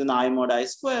 which is an I mod I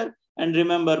square. And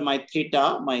remember, my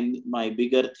theta, my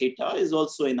bigger theta is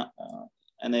also in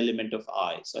an element of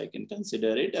I. So I can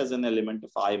consider it as an element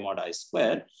of I mod I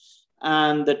square.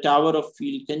 And the tower of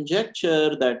field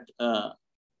conjecture that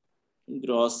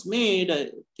Gross made, I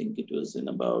think it was in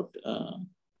about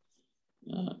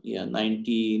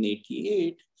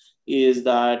 1988, is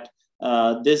that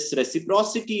this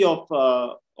reciprocity of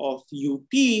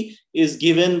UP is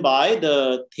given by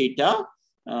the theta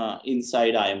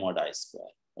inside I mod I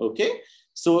square. Okay,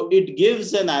 so it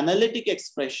gives an analytic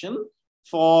expression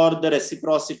for the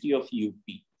reciprocity of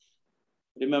UP.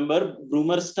 Remember,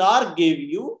 Brumer-Stark gave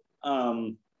you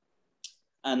an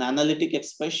analytic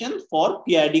expression for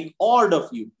p-adic ORD of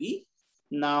UP.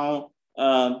 Now,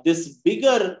 this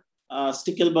bigger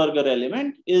Stickelberger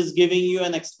element is giving you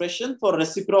an expression for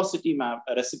reciprocity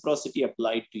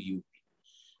applied to UP.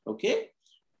 Okay.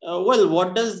 Well,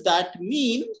 what does that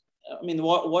mean? I mean,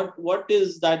 what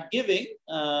is that giving?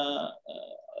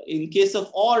 In case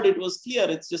of ORD, it was clear.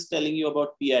 It's just telling you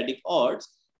about p-adic ORDs.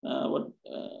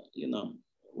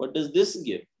 What does this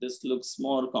give? This looks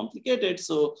more complicated.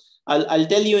 So I'll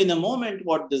tell you in a moment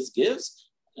what this gives.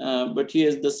 But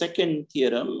here's the second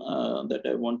theorem that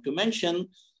I want to mention.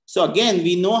 So again,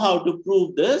 we know how to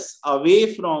prove this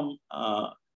away from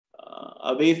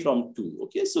 2.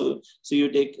 Okay, so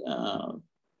you take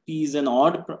P is an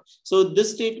odd. So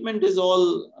this statement is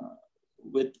all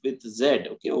with Z.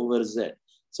 Okay, over Z.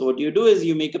 So what you do is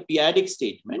you make a p-adic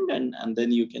statement, and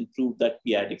then you can prove that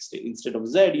p-adic state. Instead of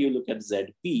Z, you look at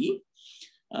ZP,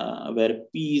 where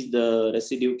P is the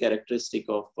residue characteristic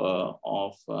of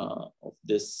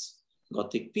this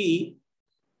Gothic P,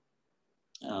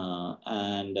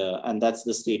 and that's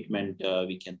the statement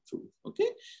we can prove.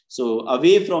 Okay, so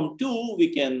away from 2, we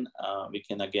can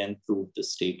again prove the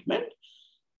statement.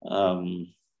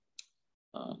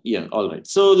 Yeah, all right.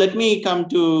 So let me come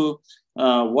to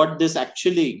what this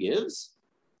actually gives.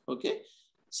 Okay,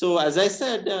 so as I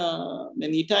said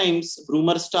many times,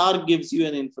 Brumer-Stark gives you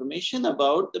an information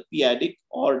about the p-adic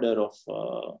order of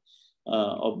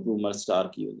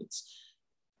Brumer-Stark units.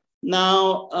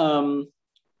 Now,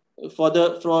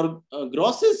 for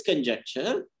Gross's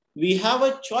conjecture, we have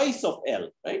a choice of L,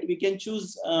 right? We can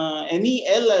choose any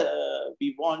L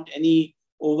we want, any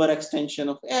overextension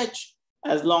of H,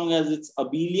 as long as it's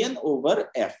abelian over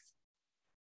F.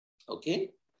 Okay.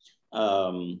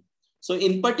 So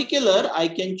in particular, I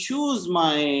can choose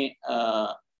my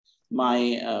L.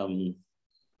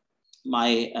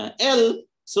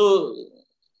 So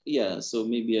yeah, so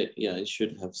maybe I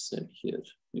should have said here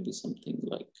maybe something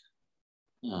like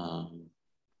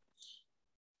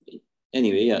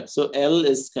anyway, yeah. So L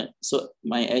is, so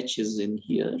my H is in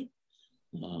here.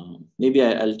 Maybe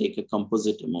I'll take a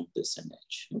compositum of this and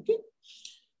H. Okay.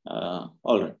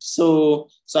 All right. So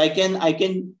I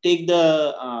can take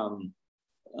the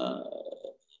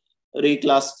Ray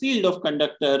class field of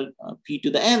conductor P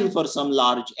to the N for some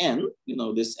large N. You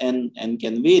know, this N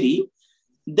can vary.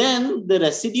 Then the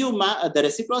residue map, the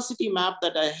reciprocity map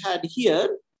that I had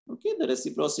here. Okay, the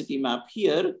reciprocity map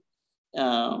here.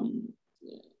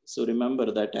 So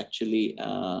remember that actually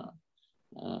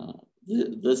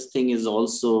this thing is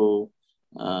also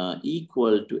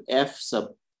equal to F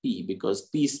sub P, because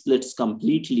P splits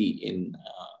completely in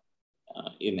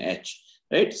H,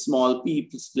 right? Small p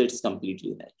splits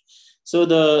completely in H. So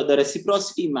the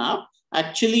reciprocity map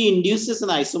actually induces an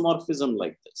isomorphism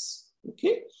like this,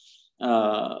 okay,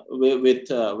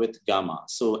 with gamma.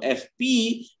 So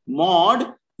Fp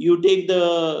mod, you take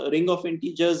the ring of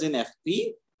integers in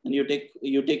Fp, and you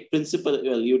take principal,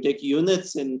 well, you take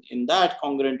units in that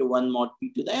congruent to 1 mod P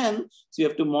to the N. So you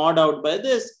have to mod out by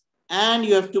this. And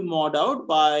you have to mod out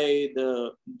by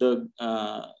the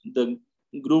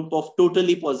group of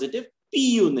totally positive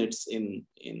P units in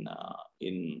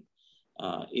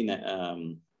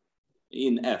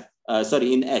F.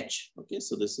 Sorry, in H. Okay,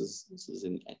 so this is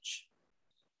in H.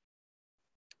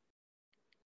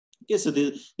 Okay, so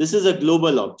this is a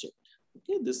global object.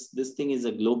 Okay, this thing is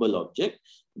a global object.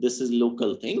 This is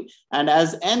local thing. And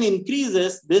as n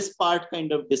increases, this part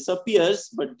kind of disappears,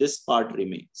 but this part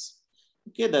remains.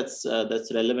 Okay, that's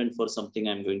relevant for something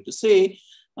I'm going to say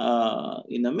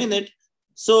in a minute.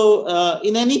 So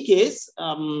in any case,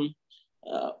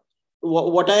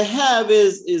 what I have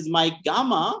is my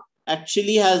gamma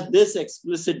actually has this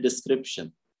explicit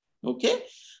description. Okay,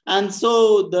 and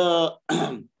so the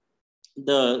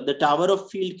the tower of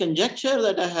field conjecture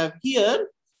that I have here,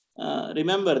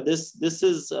 remember this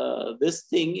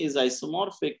thing is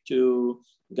isomorphic to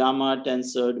gamma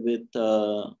tensored with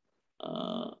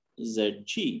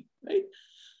ZG, right?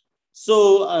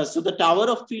 So so the tower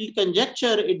of field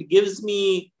conjecture, it gives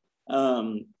me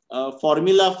a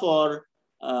formula for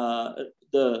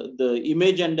the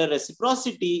image under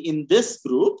reciprocity in this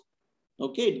group.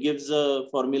 Okay, it gives a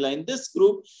formula in this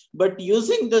group, but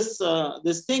using this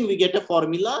this thing, we get a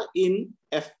formula in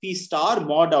FP star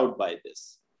mod out by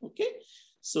this. Okay,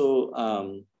 so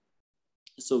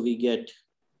so we get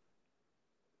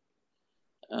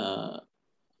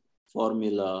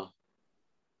formula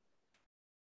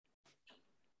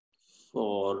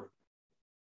for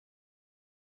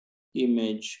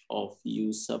image of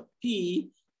U sub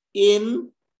P in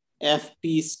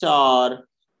FP star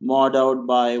mod out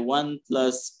by 1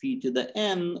 plus P to the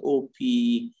N, OP,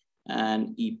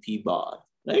 and EP bar,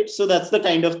 right? So that's the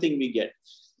kind of thing we get.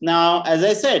 Now, as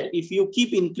I said, if you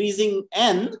keep increasing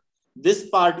N, this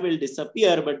part will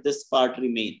disappear, but this part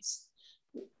remains.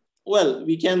 Well,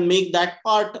 we can make that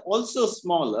part also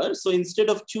smaller. So instead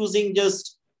of choosing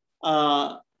just P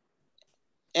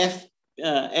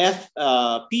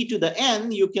to the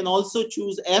N, you can also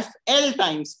choose FL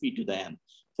times P to the N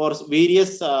for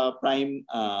various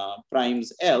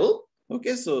primes L.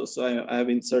 Okay, so I have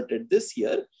inserted this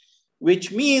here,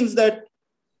 which means that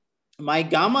my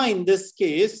gamma in this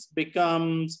case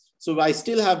becomes, so I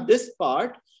still have this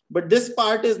part, but this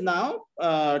part is now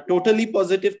totally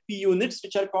positive P units,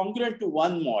 which are congruent to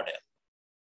one model.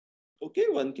 Okay,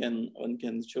 one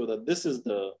can show that this is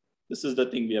the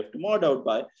thing we have to mod out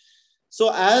by.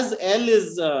 So as L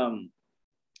is,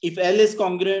 if L is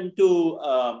congruent to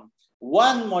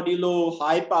 1 modulo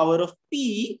high power of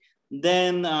P,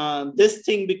 then this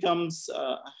thing becomes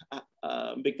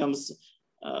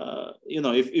you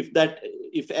know,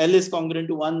 if L is congruent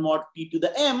to 1 mod P to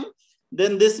the M,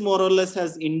 then this more or less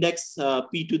has index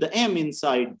P to the M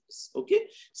inside this. Okay,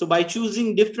 so by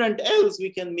choosing different L's,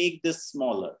 we can make this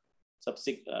smaller,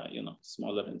 you know,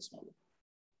 smaller and smaller.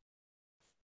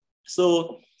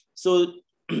 So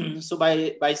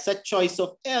by such choice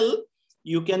of L,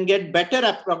 you can get better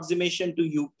approximation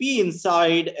to UP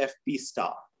inside FP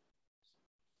star.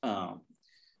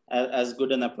 As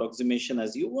good an approximation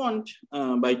as you want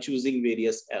by choosing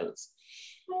various L's.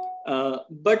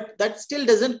 But that still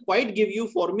doesn't quite give you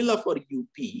formula for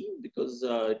UP, because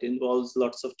it involves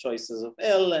lots of choices of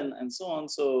L and so on.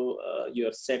 So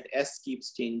your set S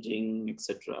keeps changing,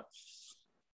 etc.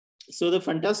 So the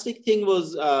fantastic thing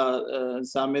was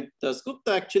Samit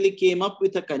Dasgupta actually came up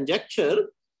with a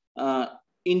conjecture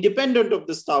independent of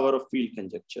this tower of field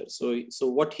conjecture. So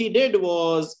what he did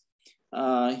was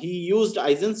he used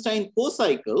Eisenstein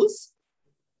co-cycles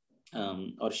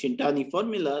or Shintani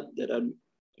formula. There are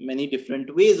many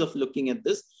different ways of looking at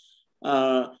this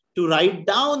to write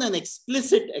down an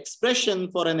explicit expression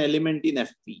for an element in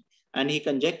FP. And he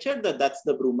conjectured that that's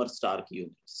the Brumer-Stark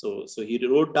unit. So he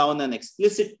wrote down an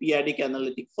explicit p-adic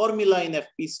analytic formula in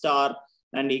FP star,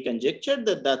 and he conjectured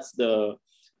that that's the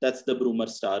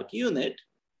Brumer-Stark unit.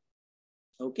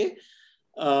 Okay.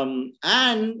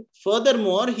 And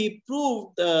furthermore, he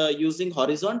proved using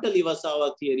horizontal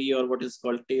Iwasawa theory, or what is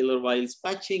called Taylor-Wiles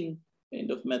patching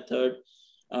kind of method,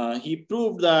 he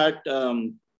proved that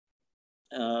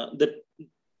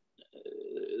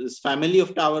this family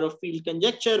of tower of field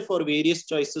conjecture for various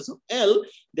choices of L,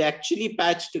 they actually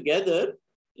patch together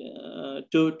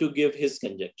to give his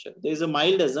conjecture. There is a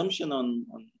mild assumption on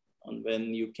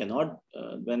when you cannot,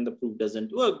 when the proof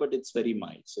doesn't work, but it's very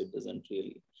mild, so it doesn't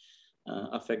really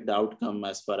affect the outcome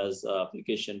as far as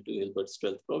application to Hilbert's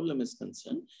 12th problem is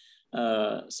concerned.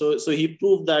 So he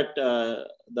proved that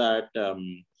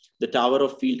the tower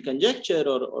of field conjecture,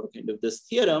 or kind of this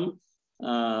theorem,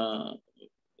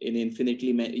 in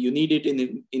infinitely you need it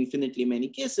in infinitely many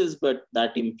cases, but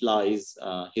that implies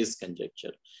his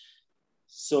conjecture.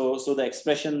 So the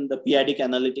expression, the p-adic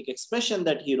analytic expression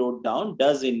that he wrote down,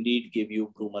 does indeed give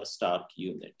you Brumer-Stark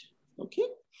unit. Okay.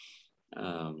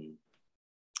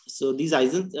 So these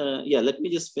yeah, let me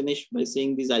just finish by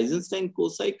saying these Eisenstein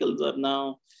co-cycles are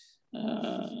now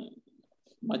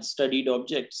much studied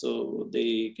object. So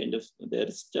they kind of, their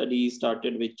study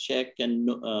started with Czech and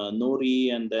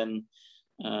Nori, and then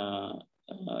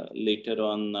later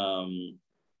on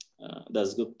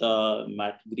Dasgupta,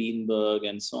 Matt Greenberg,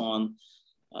 and so on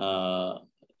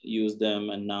use them,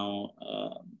 and now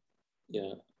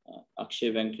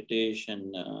Akshay Venkatesh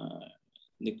and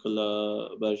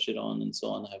Nicola Bergeron and so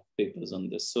on have papers on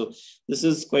this. So this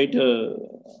is quite a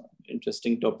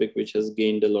interesting topic which has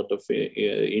gained a lot of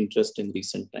interest in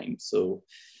recent times. So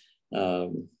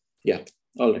yeah,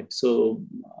 all right. So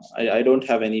I don't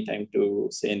have any time to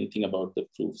say anything about the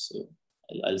proof, so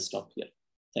I'll stop here.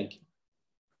 Thank you.